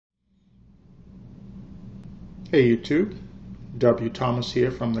Hey YouTube, W. Thomas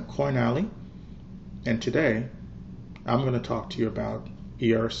here from the Coin Alley, and today I'm going to talk to you about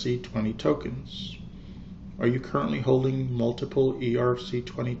ERC20 tokens. Are you currently holding multiple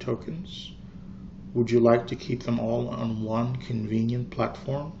ERC20 tokens? Would you like to keep them all on one convenient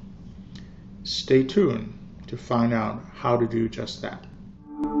platform? Stay tuned to find out how to do just that.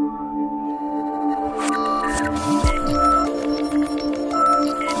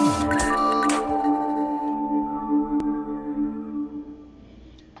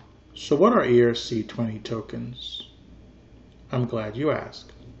 So what are ERC20 tokens? I'm glad you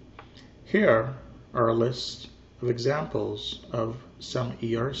asked. Here are a list of examples of some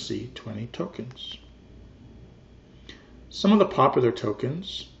ERC20 tokens. Some of the popular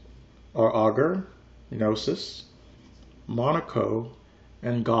tokens are Augur, Gnosis, Monaco,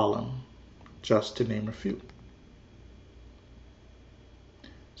 and Golem, just to name a few.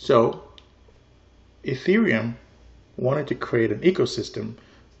 So, Ethereum wanted to create an ecosystem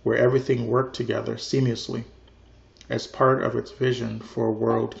where everything worked together seamlessly as part of its vision for a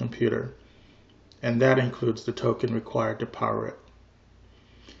world computer, and that includes the token required to power it.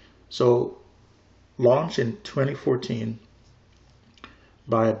 So, launched in 2014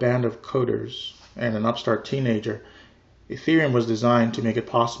 by a band of coders and an upstart teenager, Ethereum was designed to make it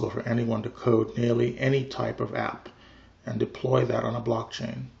possible for anyone to code nearly any type of app and deploy that on a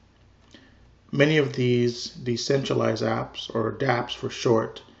blockchain. Many of these decentralized apps, or dApps for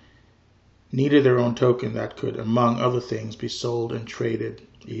short, needed their own token that could, among other things, be sold and traded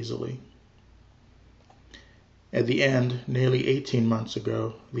easily. At the end, nearly 18 months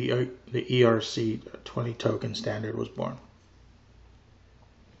ago, the ERC20 token standard was born.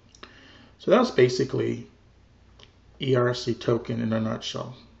 So that's basically ERC token in a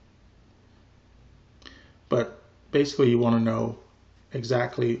nutshell. But basically you want to know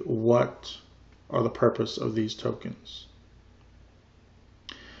exactly what are the purpose of these tokens.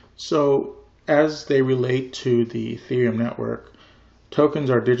 So as they relate to the Ethereum network, tokens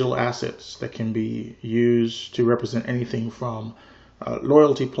are digital assets that can be used to represent anything from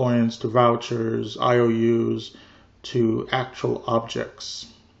loyalty points to vouchers, IOUs, to actual objects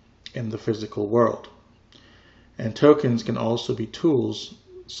in the physical world. And tokens can also be tools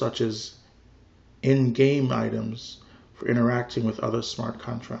such as in-game items for interacting with other smart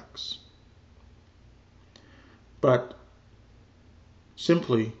contracts. But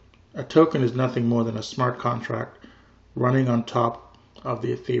simply, a token is nothing more than a smart contract running on top of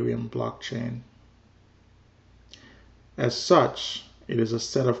the Ethereum blockchain. As such, it is a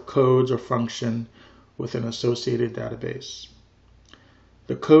set of codes or function with an associated database.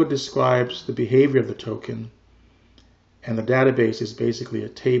 The code describes the behavior of the token, and the database is basically a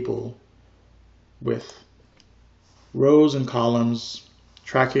table with rows and columns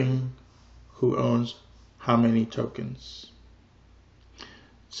tracking who owns how many tokens.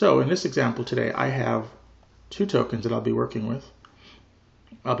 So in this example today, I have two tokens that I'll be working with.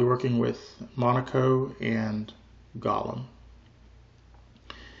 I'll be working with Monaco and Golem.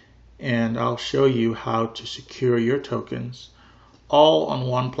 And I'll show you how to secure your tokens all on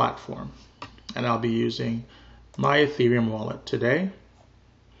one platform. And I'll be using MyEthereumWallet today.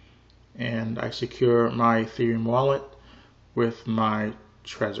 And I secure my Ethereum wallet with my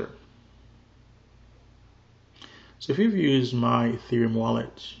Trezor. So if you've used my Ethereum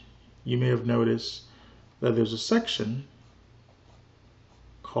wallet, you may have noticed that there's a section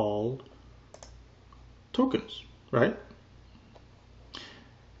called tokens, right?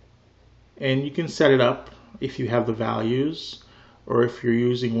 And you can set it up if you have the values, or if you're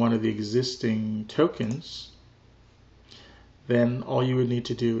using one of the existing tokens, then all you would need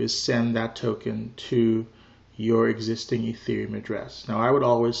to do is send that token to your existing Ethereum address. Now I would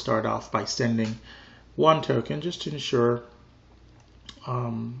always start off by sending one token just to ensure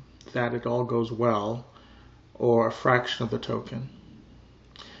that it all goes well, or a fraction of the token.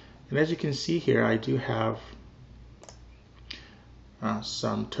 And as you can see here, I do have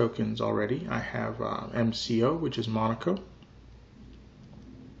some tokens already. I have MCO, which is Monaco,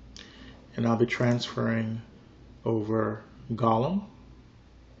 and I'll be transferring over Golem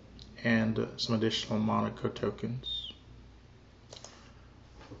and some additional Monaco tokens.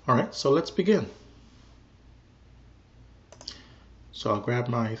 Alright, so let's begin. So I'll grab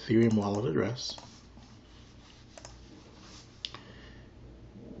my Ethereum wallet address,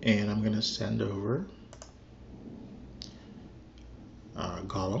 and I'm going to send over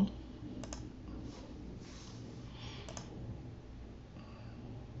Golem.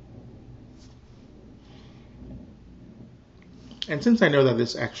 And since I know that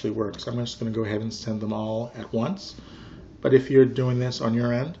this actually works, I'm just going to go ahead and send them all at once. But if you're doing this on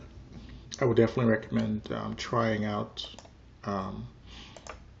your end, I would definitely recommend trying out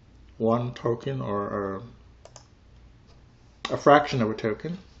one token or a fraction of a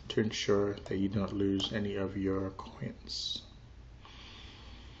token to ensure that you don't lose any of your coins.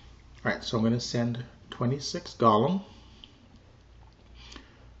 Alright, so I'm going to send 26 Golem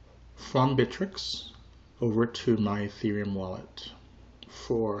from Bittrex over to my Ethereum wallet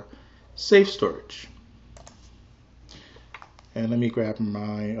for safe storage. And let me grab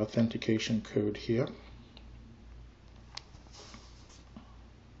my authentication code here.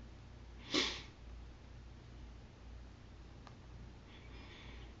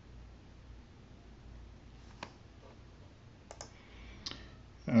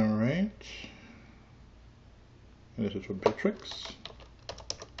 Alright, this is for Bittrex.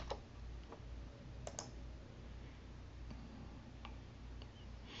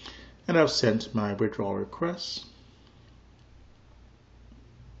 And I've sent my withdrawal request.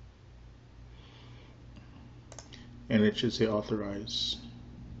 And it should say authorize.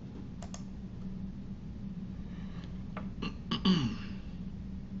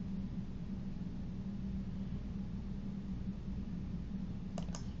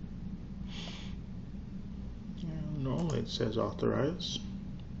 Normally it says authorize,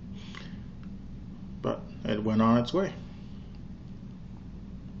 but it went on its way.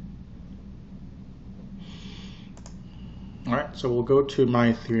 Alright, so we'll go to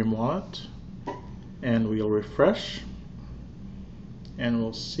my Ethereum wallet and we'll refresh and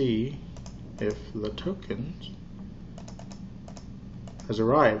we'll see if the token has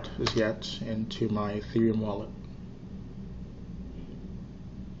arrived as yet into my Ethereum wallet.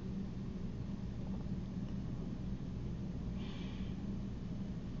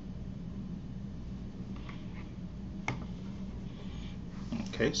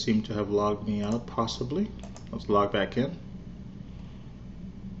 Okay, seem to have logged me out possibly. Let's log back in.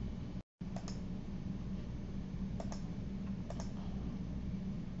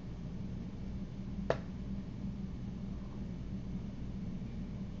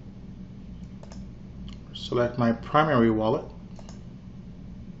 Select my primary wallet.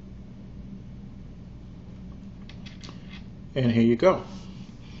 And here you go.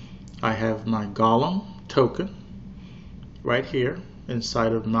 I have my Golem token right here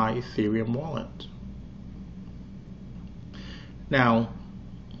inside of my Ethereum wallet. Now,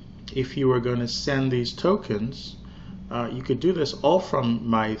 if you were going to send these tokens, you could do this all from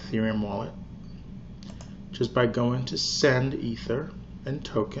my Ethereum wallet just by going to send ether and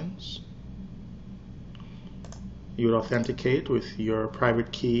tokens. You would authenticate with your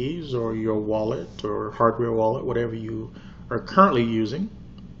private keys or your wallet or hardware wallet, whatever you are currently using.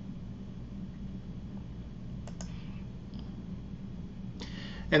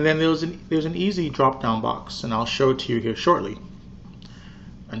 And then there's an easy drop-down box, and I'll show it to you here shortly,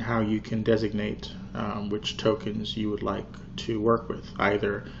 on how you can designate which tokens you would like to work with.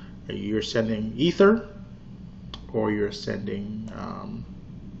 Either you're sending ether or you're sending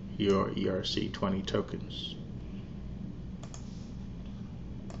your ERC20 tokens.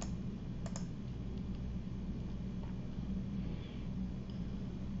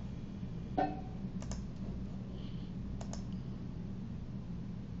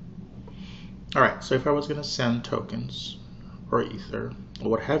 Alright, so if I was going to send tokens or ether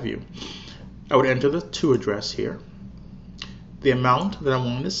or what have you, I would enter the to address here, the amount that I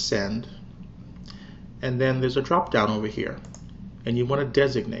want to send, and then there's a drop down over here, and you want to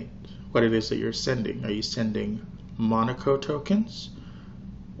designate what it is that you're sending. Are you sending Monaco tokens,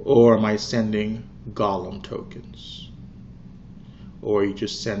 or am I sending Golem tokens, or are you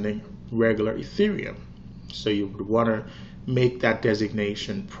just sending regular Ethereum? So you would want to make that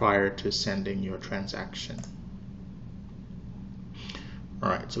designation prior to sending your transaction.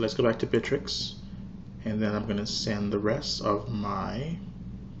 Alright, so let's go back to Bittrex, and then I'm going to send the rest of my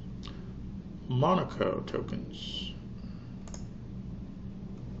Monaco tokens.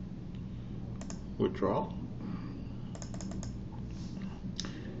 Withdrawal.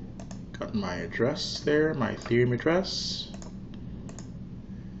 Got my address there, my Ethereum address,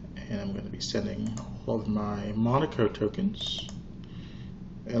 and I'm going to be sending all of my Monaco tokens,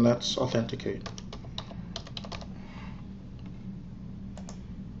 and let's authenticate.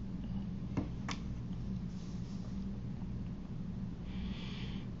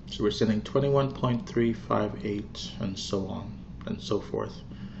 So we're sending 21.358 and so on and so forth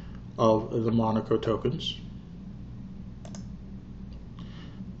of the Monaco tokens,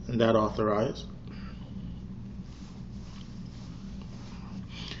 and that authorized.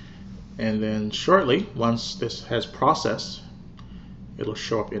 And then shortly, once this has processed, it'll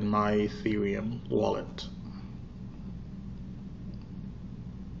show up in my Ethereum wallet.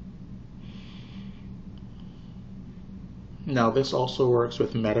 Now this also works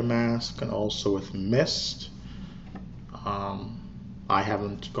with MetaMask and also with Mist. I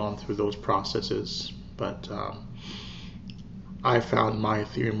haven't gone through those processes, but I found my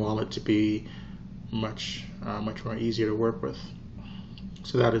Ethereum wallet to be much more easier to work with.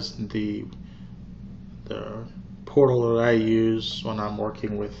 So that is the portal that I use when I'm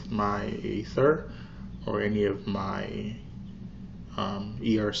working with my Ether or any of my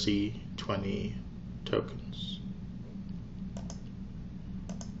ERC20 tokens.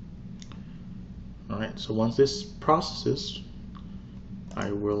 Alright, so once this processes,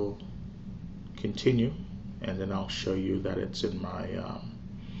 I will continue, and then I'll show you that it's in my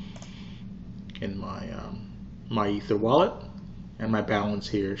MyEthereumWallet, and my balance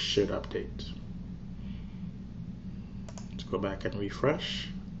here should update. Let's go back and refresh.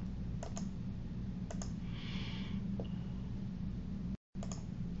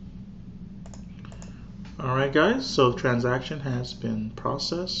 Alright guys, so the transaction has been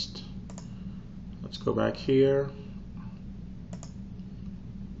processed. Let's go back here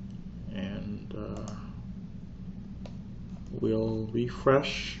and we'll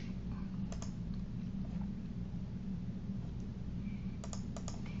refresh.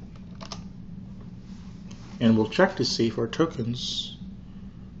 And we'll check to see if our tokens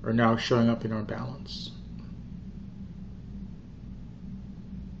are now showing up in our balance.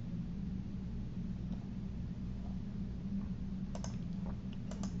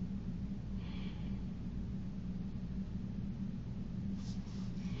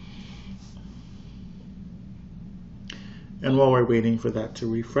 And while we're waiting for that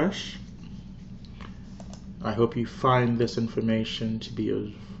to refresh, I hope you find this information to be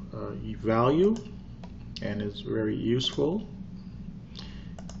of value and is very useful.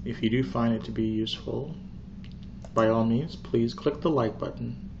 If you do find it to be useful, by all means, please click the like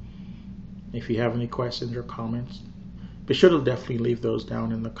button. If you have any questions or comments, be sure to definitely leave those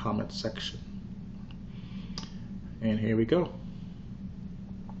down in the comments section. And here we go.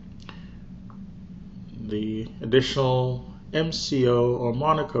 The additional MCO or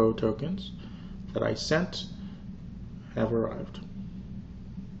Monaco tokens that I sent have arrived.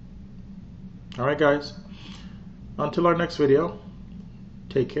 Alright guys, until our next video,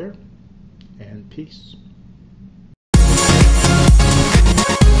 take care and peace.